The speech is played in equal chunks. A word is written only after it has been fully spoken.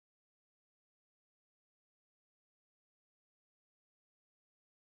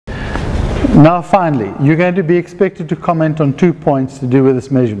Now finally, you're going to be expected to comment on 2 points to do with this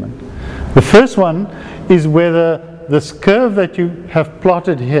measurement. The first one is whether this curve that you have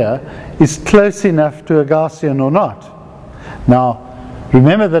plotted here is close enough to a Gaussian or not. Now,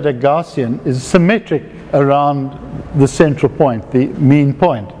 remember that a Gaussian is symmetric around the central point, the mean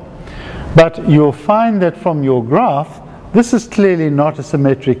point. But you'll find that from your graph, this is clearly not a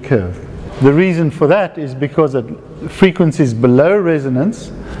symmetric curve. The reason for that is because at frequencies below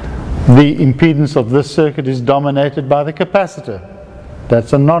resonance, the impedance of this circuit is dominated by the capacitor.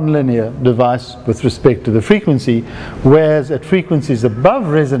 That's a nonlinear device with respect to the frequency, whereas at frequencies above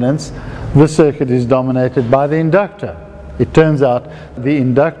resonance, the circuit is dominated by the inductor. It turns out the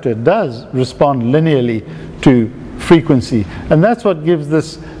inductor does respond linearly to frequency, and that's what gives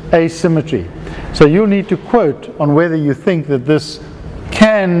this asymmetry. So you'll need to quote on whether you think that this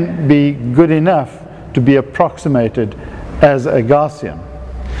can be good enough to be approximated as a Gaussian.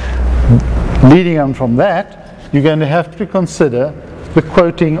 Leading on from that, you're going to have to consider the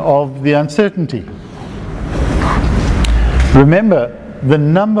quoting of the uncertainty. Remember, the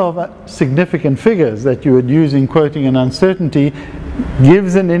number of significant figures that you would use in quoting an uncertainty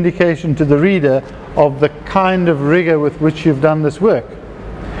gives an indication to the reader of the kind of rigor with which you've done this work.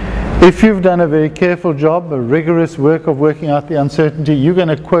 If you've done a very careful job, a rigorous work of working out the uncertainty, you're going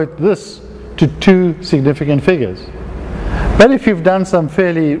to quote this to 2 significant figures. But if you've done some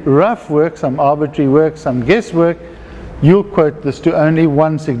fairly rough work, some arbitrary work, some guesswork, you'll quote this to only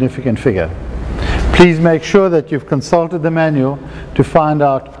 1 significant figure. Please make sure that you've consulted the manual to find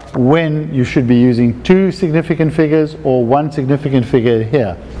out when you should be using 2 significant figures or 1 significant figure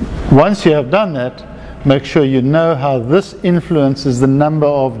here. Once you have done that, make sure you know how this influences the number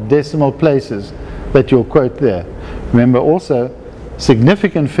of decimal places that you'll quote there. Remember also,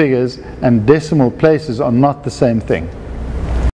 significant figures and decimal places are not the same thing.